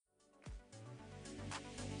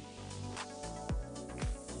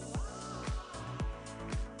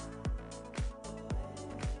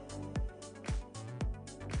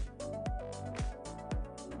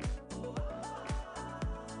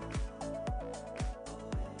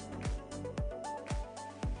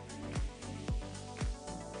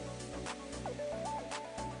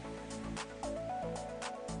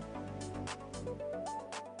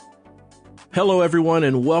Hello, everyone,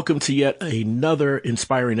 and welcome to yet another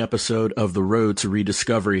inspiring episode of The Road to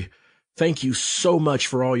Rediscovery. Thank you so much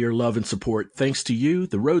for all your love and support. Thanks to you,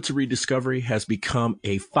 The Road to Rediscovery has become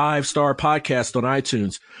a 5-star podcast on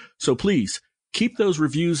iTunes. So please keep those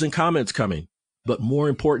reviews and comments coming. But more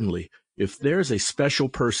importantly, if there's a special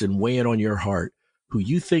person weighing on your heart who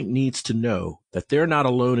you think needs to know that they're not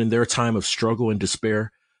alone in their time of struggle and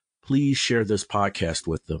despair, please share this podcast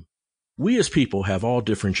with them. We as people have all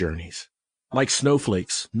different journeys. Like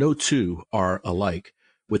snowflakes, no two are alike.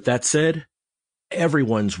 With that said,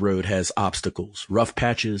 everyone's road has obstacles, rough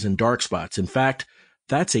patches, and dark spots. In fact,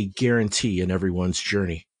 that's a guarantee in everyone's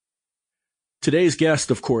journey. Today's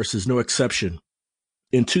guest, of course, is no exception.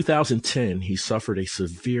 In 2010, he suffered a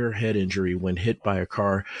severe head injury when hit by a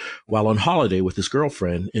car while on holiday with his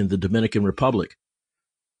girlfriend in the Dominican Republic.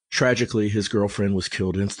 Tragically, his girlfriend was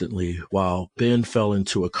killed instantly, while Ben fell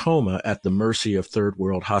into a coma at the mercy of third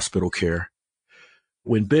world hospital care.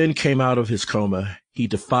 When Ben came out of his coma, he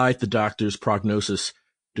defied the doctor's prognosis,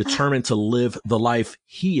 determined to live the life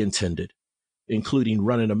he intended, including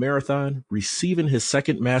running a marathon, receiving his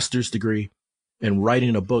second master's degree, and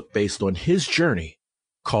writing a book based on his journey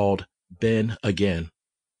called Ben Again.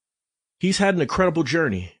 He's had an incredible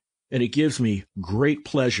journey, and it gives me great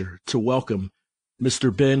pleasure to welcome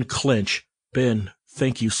Mr. Ben Clench. Ben,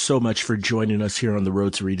 thank you so much for joining us here on the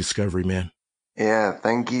Road to Rediscovery, man. Yeah,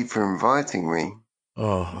 thank you for inviting me.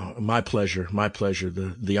 Oh, my pleasure. My pleasure.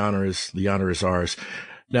 The honor is ours.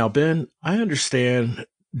 Now, Ben, I understand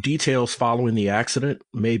details following the accident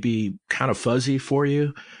may be kind of fuzzy for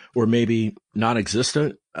you or maybe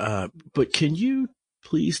non-existent. But can you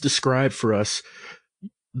please describe for us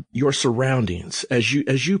your surroundings as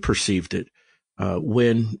you perceived it,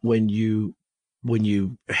 when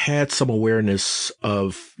you had some awareness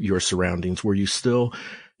of your surroundings? Were you still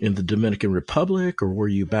in the Dominican Republic or were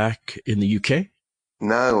you back in the UK?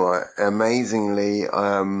 No, amazingly,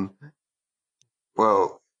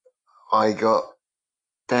 well, I got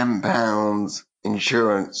 £10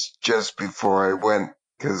 insurance just before I went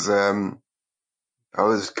because I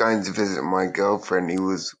was going to visit my girlfriend who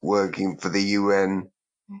was working for the UN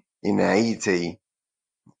in Haiti,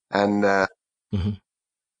 and I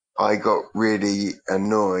got really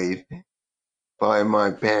annoyed by my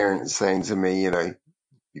parents saying to me,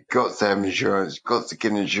 you've got to have insurance, you've got to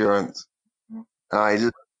get insurance. I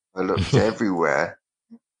looked everywhere,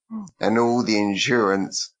 and all the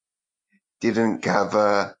insurance didn't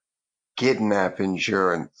cover kidnap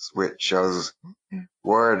insurance, which I was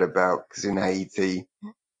worried about because in Haiti,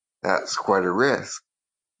 that's quite a risk.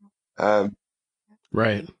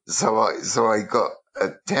 Right. So I got a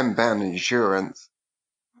 £10 insurance.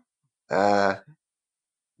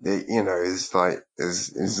 It's like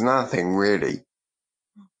it's nothing really,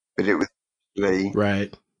 but it was actually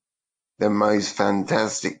Right. the most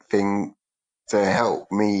fantastic thing to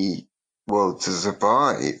help me, well, to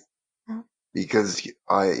survive, because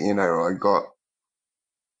I got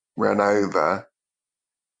run over,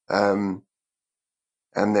 and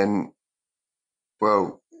then,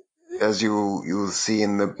 well, as you'll see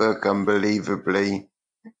in the book, unbelievably,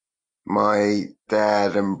 my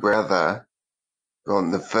dad and brother got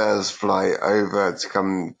on the first flight over to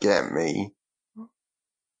come get me,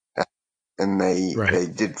 and they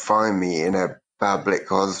did find me in a public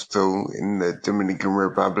hospital in the Dominican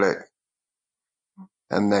Republic,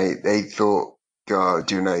 and they thought, God,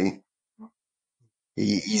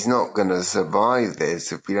 he's not going to survive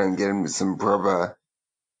this if we don't get him some proper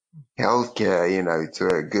healthcare, to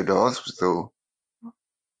a good hospital.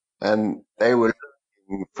 And they were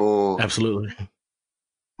looking for Absolutely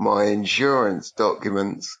my insurance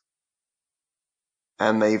documents,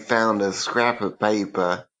 and they found a scrap of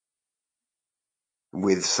paper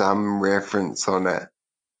with some reference on it,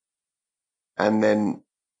 and then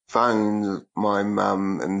phoned my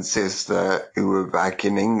mum and sister who were back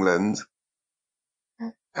in England.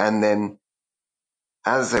 And then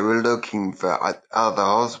as they were looking for other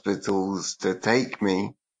hospitals to take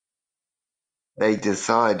me, they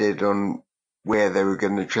decided on where they were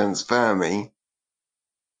going to transfer me.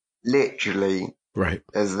 Literally, right.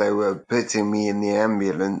 as they were putting me in the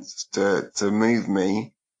ambulance to move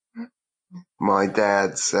me, my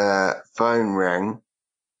dad's phone rang,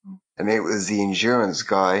 and it was the insurance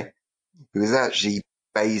guy who was actually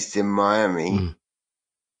based in Miami.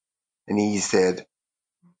 And he said,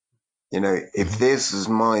 if this was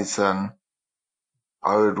my son,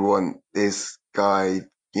 I would want this guy,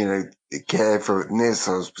 to care for in this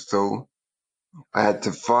hospital. I had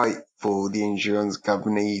to fight for the insurance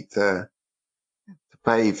company to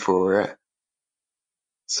pay for it.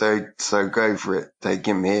 So go for it. Take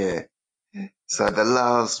him here. So at the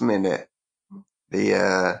last minute,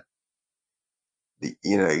 the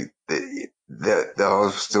the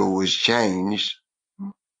hospital was changed,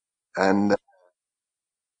 and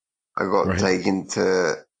I got Right. taken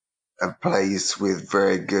to a place with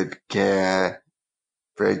very good care,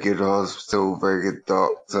 very good hospital, very good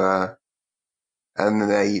doctor, and then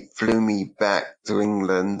they flew me back to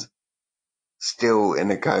England, still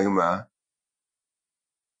in a coma,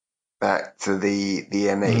 back to the Mm.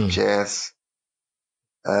 NHS,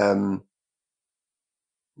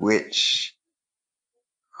 which,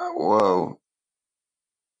 well,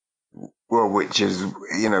 which is,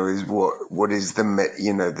 is what is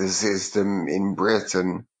the system in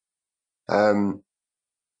Britain.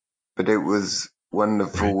 But it was Right.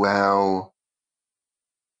 wonderful how,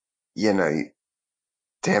 you know,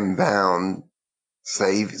 £10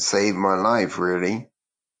 saved my life, really.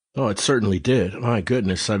 Oh, it certainly did. My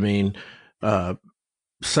goodness. I mean, uh,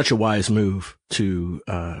 such a wise move to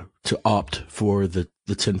opt for the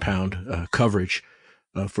 £10 coverage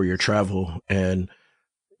for your travel. And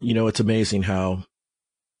it's amazing how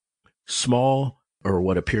small, or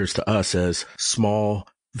what appears to us as small,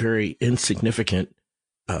 very insignificant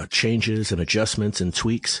changes and adjustments and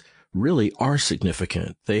tweaks really are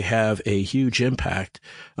significant. They have a huge impact.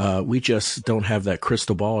 We just don't have that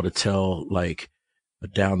crystal ball to tell, like,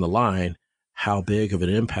 down the line, how big of an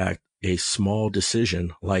impact a small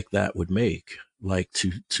decision like that would make, like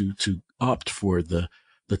to opt for the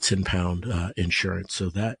 £10 insurance. So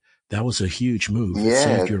that was a huge move. It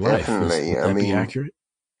Yeah, saved your life. definitely. Would I that be mean, accurate?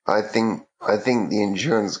 I think the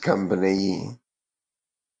insurance company,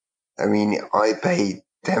 I mean, I paid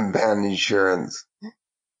 £10 insurance,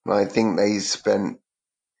 and I think they spent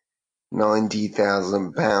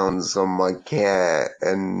 £90,000 on my care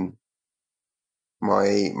and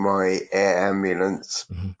my air ambulance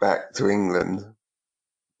Mhm. back to England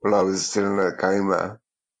while I was still in a coma.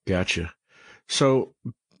 Gotcha. So,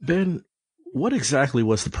 Ben, what exactly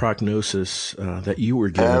was the prognosis that you were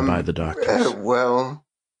given by the doctors? Well,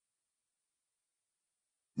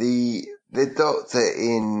 the doctor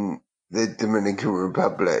in the Dominican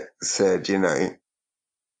Republic said,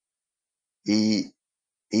 he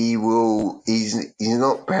he's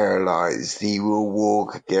not paralyzed. He will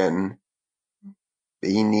walk again. But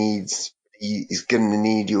he's going to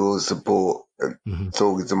need your support, Hmm.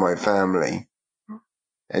 talking to my family.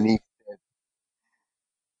 And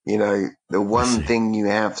the I one see. thing you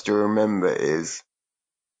have to remember is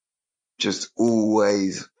just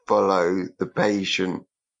always follow the patient.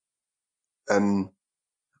 And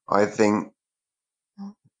I think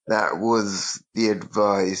that was the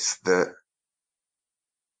advice that,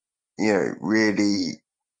 really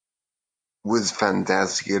was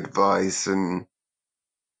fantastic advice and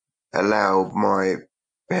allowed my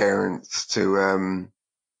parents to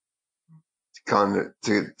kind of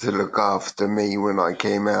to look after me when I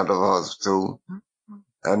came out of hospital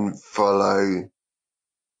and follow,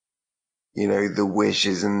 the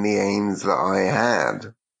wishes and the aims that I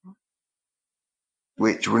had,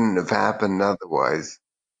 which wouldn't have happened otherwise.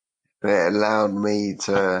 And it allowed me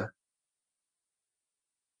to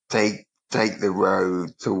take the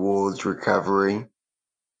road towards recovery.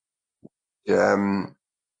 Um,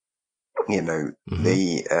 you know, Hmm.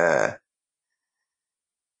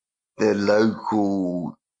 the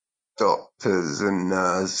local doctors and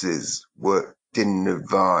nurses didn't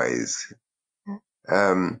advise,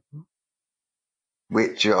 um,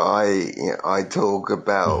 which I talk Hmm.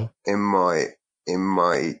 about in my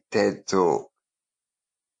TED talk.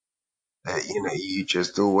 That you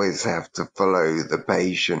just always have to follow the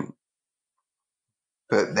patient,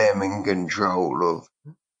 put them in control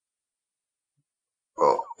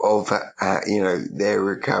of their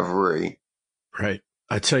recovery. Right.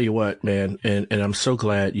 I tell you what, man, and I'm so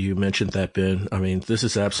glad you mentioned that, Ben. I mean, this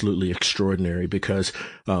is absolutely extraordinary because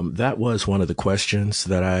that was one of the questions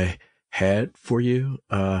that I had for you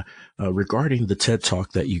regarding the TED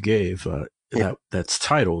talk that you gave. Yeah. That's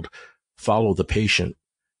titled "Follow the Patient."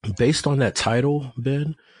 Based on that title,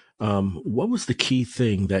 Ben, what was the key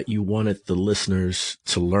thing that you wanted the listeners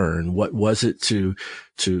to learn? What was it to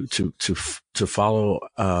follow?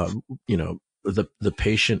 The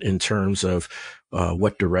patient in terms of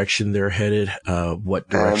what direction they're headed, what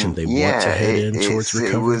direction they want to Yeah, head in towards it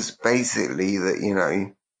recovery. was basically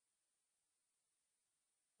that,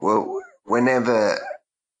 well, whenever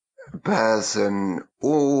a person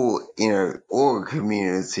or a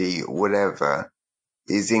community, whatever,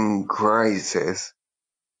 is in crisis,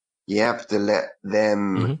 you have to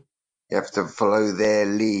Hmm. you have to follow their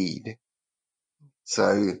lead.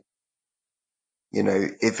 So,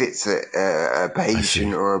 if it's a I see.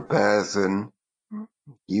 patient or a person,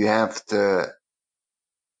 you have to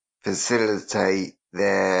facilitate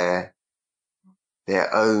their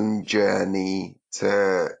own journey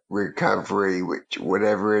to recovery,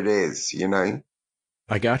 whatever it is, you know?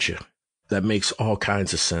 I got you. That makes all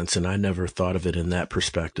kinds of sense. And I never thought of it in that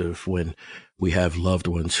perspective when we have loved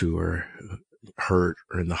ones who are hurt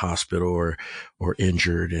or in the hospital or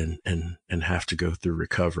injured and have to go through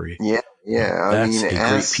recovery. Yeah, yeah. I mean, That's a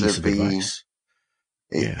great piece of advice.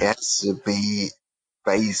 it Yeah. has to be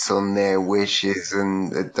based on their wishes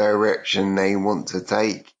and the direction they want to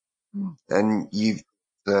take. And you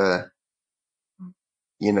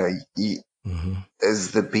know, Mm-hmm.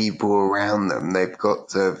 as the people around them, they've got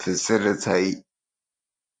to facilitate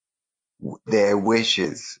their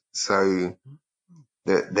wishes so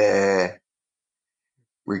that their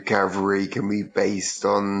recovery can be based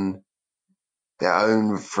on their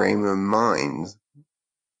own frame of mind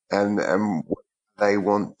and what they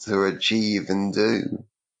want to achieve and do.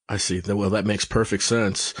 I see. Well, that makes perfect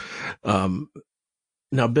sense. Um,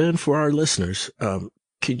 Now, Ben, for our listeners,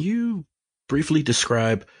 can you briefly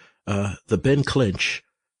describe the Ben Clench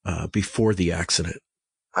before the accident?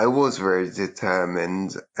 I was very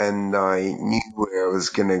determined and I knew where I was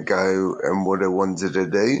going to go and what I wanted to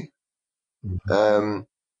do. Mhm. Um,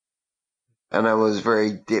 and I was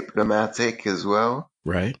very diplomatic as well.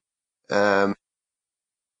 Right. Um,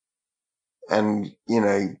 and, you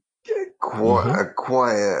know, quite Mm-hmm. a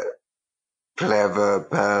quiet, clever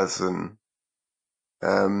person.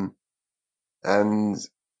 And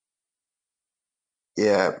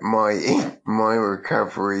yeah, my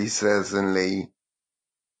recovery certainly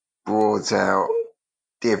brought out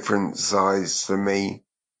different sides to me,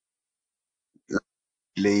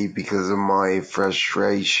 because of my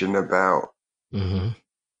frustration about Mm-hmm.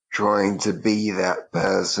 trying to be that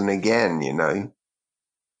person again, you know.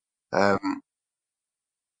 Um,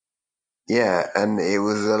 yeah, and it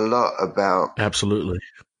was a lot about Absolutely.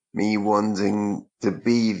 me wanting to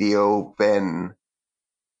be the old Ben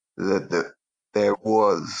that there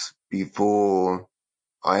was before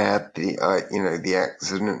I had the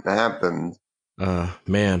accident happened.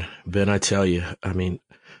 Man, Ben, I tell you, I mean,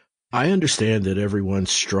 I understand that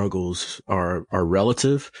everyone's struggles are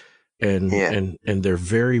relative Yeah, and they're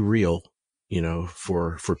very real,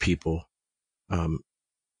 for people. Um,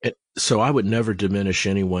 so I would never diminish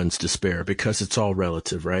anyone's despair because it's all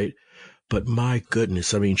relative, right? But my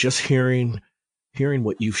goodness, I mean, just hearing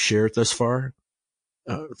what you've shared thus far,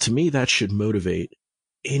 to me, that should motivate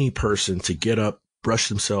any person to get up, brush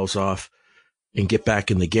themselves off, and get back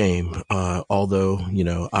in the game. Although,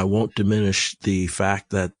 I won't diminish the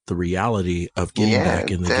fact that the reality of getting yeah,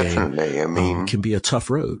 back in the game definitely. I mean, can be a tough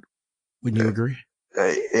road. Wouldn't you agree?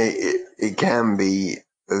 it can be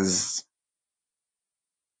as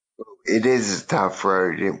it is a tough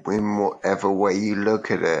road in whatever way you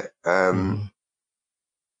look at it. Mm-hmm.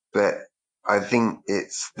 But I think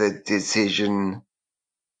it's the decision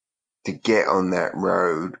to get on that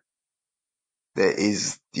road that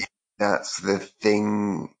is that's the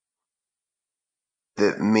thing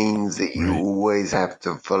that means that you Right. always have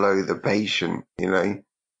to follow the patient. You know,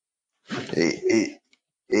 it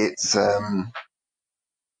it's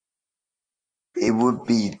it would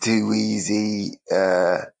be too easy.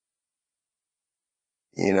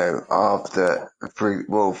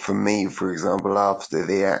 For me, for example, after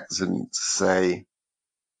the accident, to say,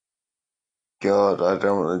 God, I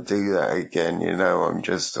don't want to do that again. You know,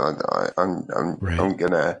 Right.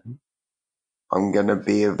 I'm gonna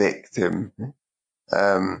be a victim.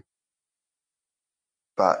 Um,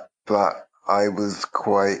 but I was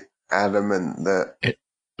quite adamant that It,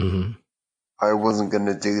 mm-hmm. I wasn't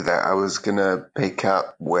gonna do that. I was gonna pick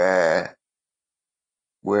up where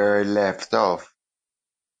I left off.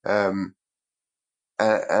 Um,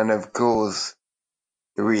 and of course,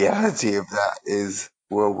 the reality of that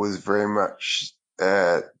was very much,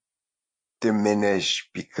 diminished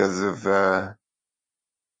because of the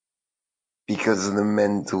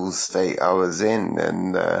mental state I was in,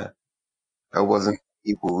 and I wasn't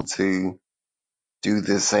able to do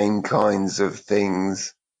the same kinds of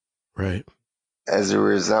things Right. as a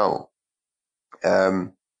result.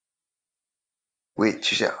 Um,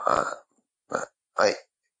 which I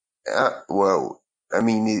well, I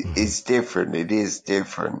mean, Mm-hmm. it's different. It is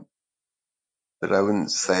different, but I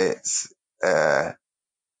wouldn't say it's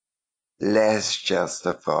less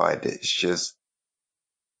justified. It's just,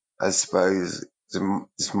 I suppose,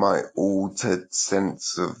 it's my altered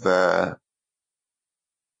sense of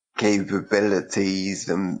capabilities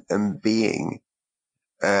and being,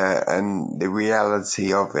 and the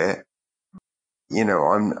reality of it. You know,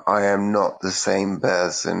 I am not the same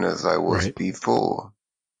person as I was Right. before.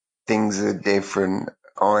 Things are different.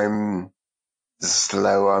 I'm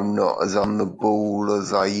slow. I'm not as on the ball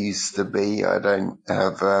as I used to be. I don't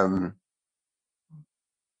have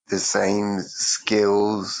the same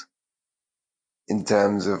skills in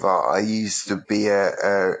terms of I used to be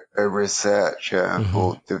a researcher Mm-hmm.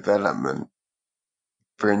 for development,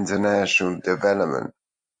 for international development,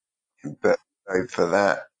 but so for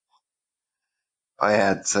that I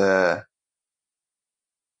had to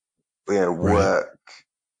Right. work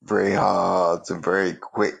very hard and very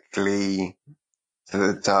quickly to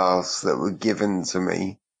the tasks that were given to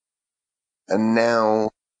me. And now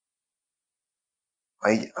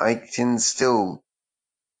I can still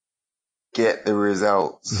get the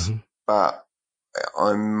results, Mm-hmm. but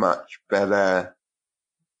I'm much better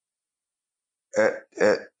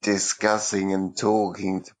at discussing and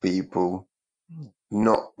talking to people,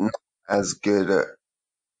 not as good at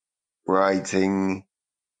writing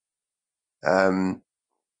Right.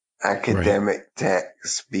 academic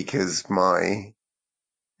text because I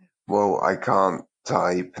can't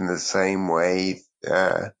type in the same way.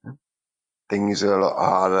 Things are a lot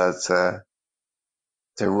harder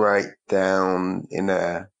to write down in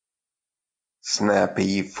a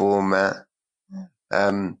snappy format.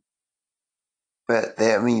 But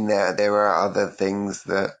there are other things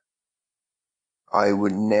that I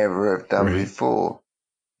would never have done Right. before.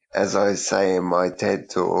 As I say in my TED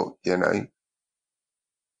talk,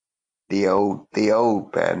 the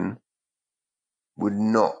old Ben would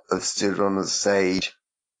not have stood on a stage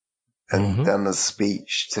and Mm-hmm. done a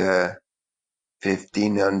speech to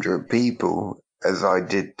 1,500 people as I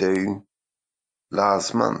did do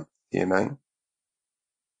last month.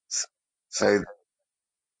 So,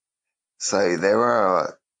 so there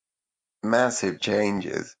are massive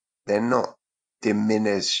changes. They're not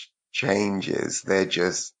diminished changes.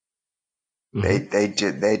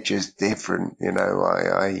 Mm-hmm. They're just different.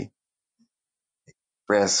 I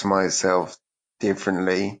express myself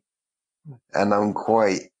differently, and I'm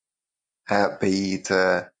quite happy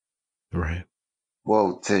to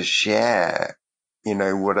share,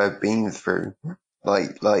 what I've been through.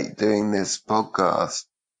 Like doing this podcast.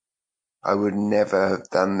 I would never have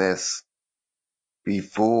done this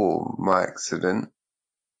before my accident,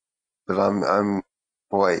 but I'm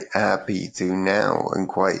quite happy to now and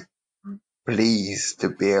quite pleased to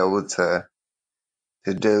be able to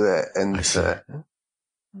do it I and see. to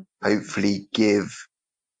hopefully give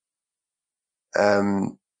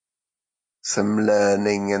um some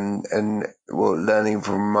learning and learning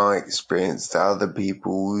from my experience to other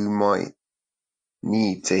people who might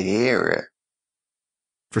need to hear it.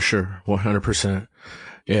 For sure. 100%.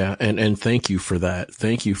 Yeah. And thank you for that.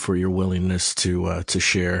 Thank you for your willingness to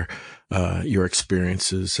share, your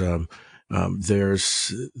experiences.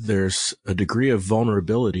 There's a degree of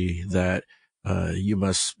vulnerability that, you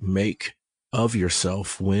must make of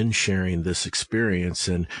yourself when sharing this experience.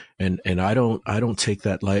 And I don't take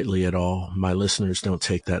that lightly at all. My listeners don't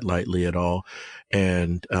take that lightly at all.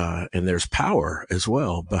 And there's power as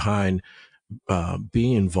well behind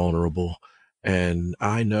being vulnerable. And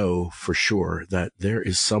I know for sure that there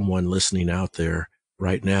is someone listening out there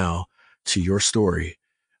right now to your story,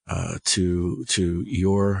 to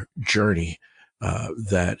your journey,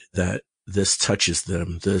 that this touches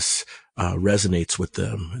them. This resonates with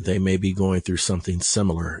them. They may be going through something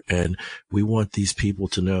similar, and we want these people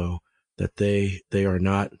to know that they're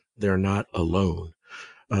not alone.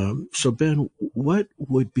 So Ben, what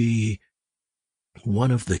would be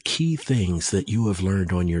one of the key things that you have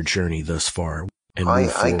learned on your journey thus far and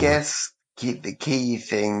move I forward? guess the key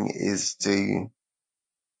thing is to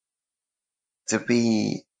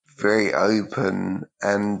be very open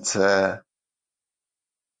and to,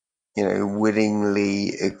 willingly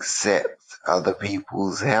accept other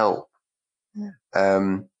people's help.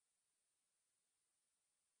 Um,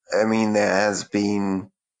 there has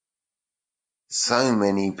been so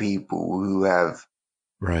many people who have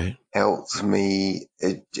Right. helped me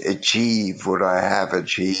achieve what I have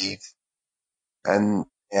achieved, and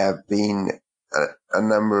there have been a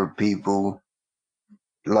number of people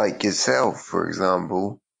like yourself, for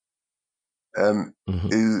example, Mm-hmm.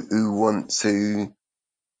 who want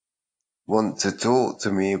to talk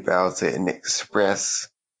to me about it and express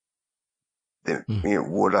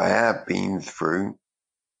what I have been through,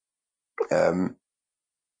 um,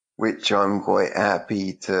 which I'm quite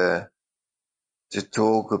happy to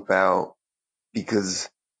talk about because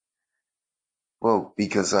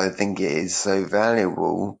because I think it is so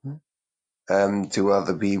valuable to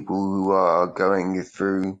other people who are going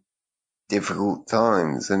through difficult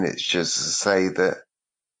times, and it's just to say that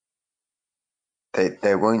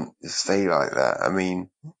they won't stay like that.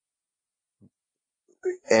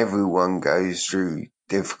 Everyone goes through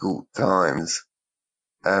difficult times,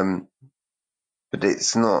 But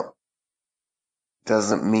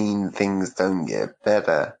doesn't mean things don't get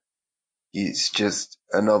better. It's just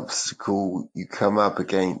an obstacle you come up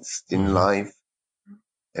against in Mm-hmm. life.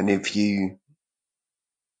 And if you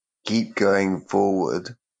keep going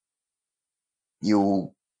forward,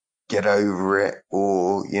 you'll get over it,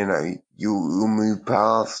 or, you'll move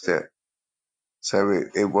past it. So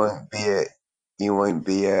it won't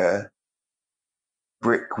be a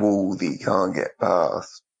brick wall that you can't get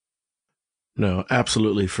past. No,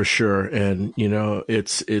 absolutely, for sure. And,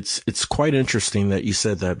 it's quite interesting that you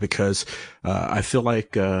said that, because, I feel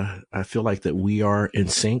like that we are in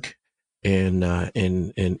sync in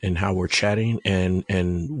how we're chatting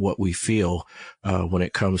and what we feel, when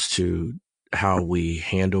it comes to how we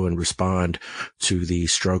handle and respond to the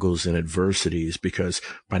struggles and adversities. Because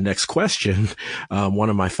my next question, one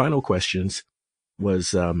of my final questions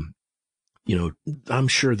was, I'm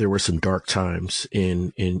sure there were some dark times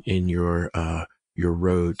in your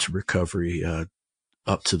road to recovery,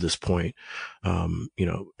 up to this point.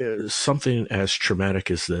 Something as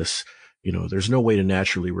traumatic as this, there's no way to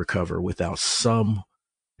naturally recover without some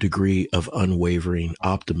degree of unwavering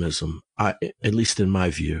optimism, at least in my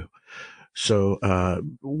view. So,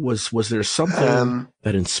 was there something Um,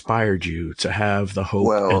 that inspired you to have the hope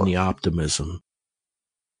and well, the optimism?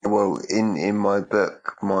 in my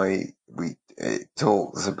book, it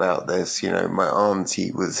talks about this. My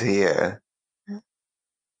auntie was here.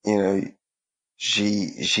 You know,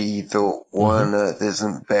 she thought, why Mm-hmm. on earth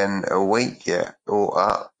isn't Ben awake yet or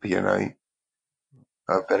up? I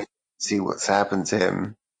better see what's happened to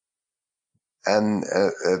him. And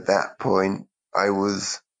at that point, I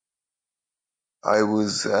was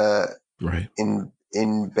Right. in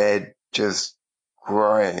bed just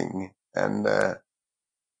crying, and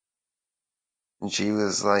she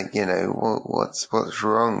was like, what's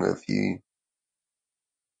wrong? Have you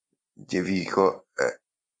got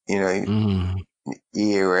you know Mm,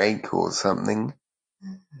 earache or something?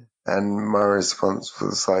 And my response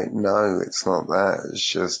was like, no, it's not that. It's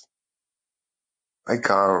just I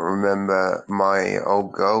can't remember my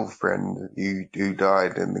old girlfriend who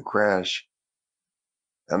died in the crash.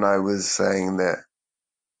 And I was saying that,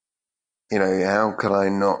 how can I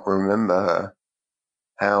not remember her?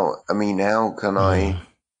 mm,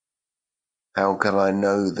 How can I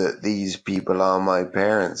know that these people are my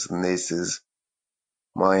parents and this is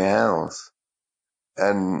my house?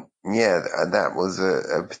 And yeah, that was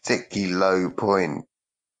a particularly low point,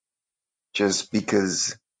 just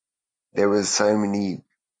because there were so many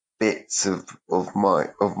bits of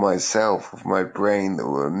myself, of my brain, that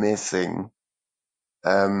were missing.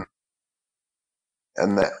 Um,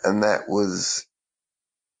 and that was,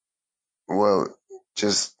 well,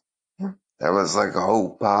 just, that was like a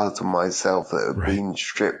whole part of myself that had right. been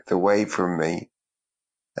stripped away from me.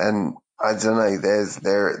 And I don't know,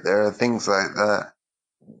 there are things like that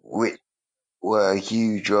which were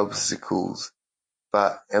huge obstacles.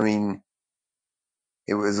 But I mean,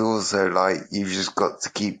 it was also like, you've just got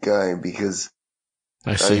to keep going, because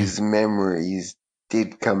I see. those memories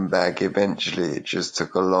did come back eventually. It just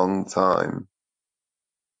took a long time.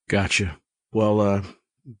 Gotcha. Well,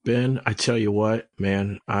 Ben, I tell you what,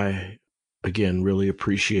 man, I again really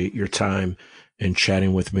appreciate your time and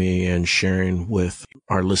chatting with me and sharing with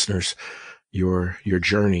our listeners your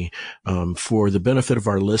journey. For the benefit of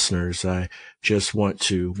our listeners, I just want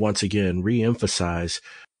to once again reemphasize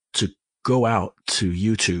to go out to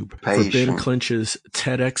YouTube for Ben Patient. Clench's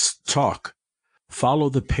TEDx talk. Follow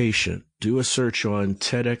the Patient. Do a search on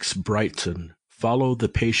TEDx Brighton. Follow the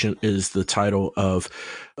Patient is the title of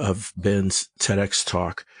Ben's TEDx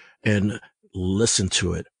talk, and listen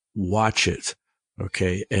to it, watch it,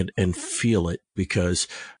 okay, and feel it, because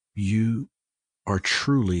you are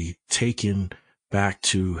truly taken back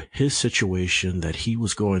to his situation that he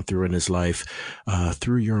was going through in his life,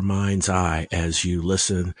 through your mind's eye, as you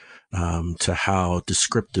listen, to how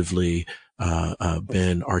descriptively,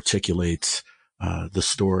 Ben articulates, the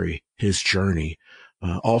story, his journey.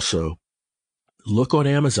 Also, look on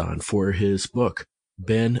Amazon for his book,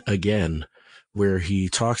 Ben Again, where he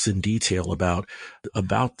talks in detail about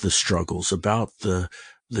the struggles, about the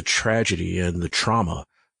tragedy and the trauma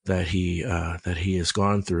that he has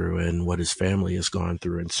gone through, and what his family has gone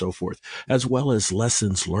through, and so forth, as well as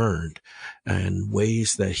lessons learned and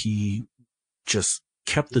ways that he just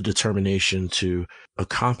kept the determination to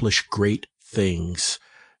accomplish great things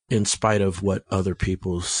in spite of what other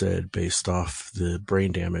people said, based off the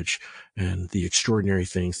brain damage and the extraordinary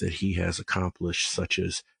things that he has accomplished, such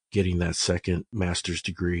as getting that second master's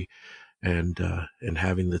degree and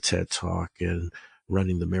having the TED talk and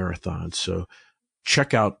running the marathon. So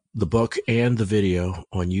check out the book and the video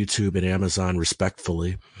on YouTube and Amazon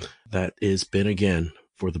respectfully. That is Ben again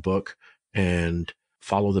for the book, and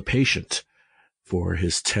follow the patient for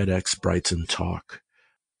his TEDx Brighton talk.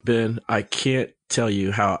 Ben, I can't tell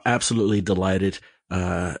you how absolutely delighted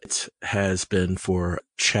it has been for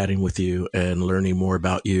chatting with you and learning more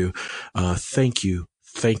about you. Thank you.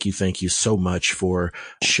 Thank you so much for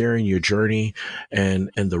sharing your journey and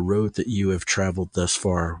the road that you have traveled thus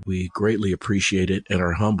far. We greatly appreciate it and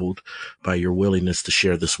are humbled by your willingness to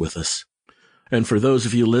share this with us. And for those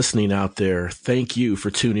of you listening out there, thank you for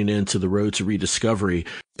tuning in to The Road to Rediscovery.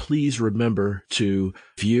 Please remember to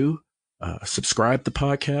view, subscribe to the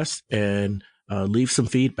podcast, and leave some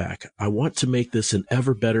feedback. I want to make this an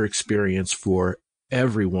ever better experience for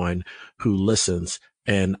everyone who listens,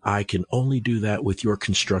 and I can only do that with your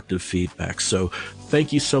constructive feedback. So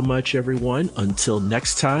thank you so much, everyone. Until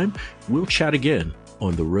next time, we'll chat again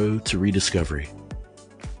on The Road to Rediscovery.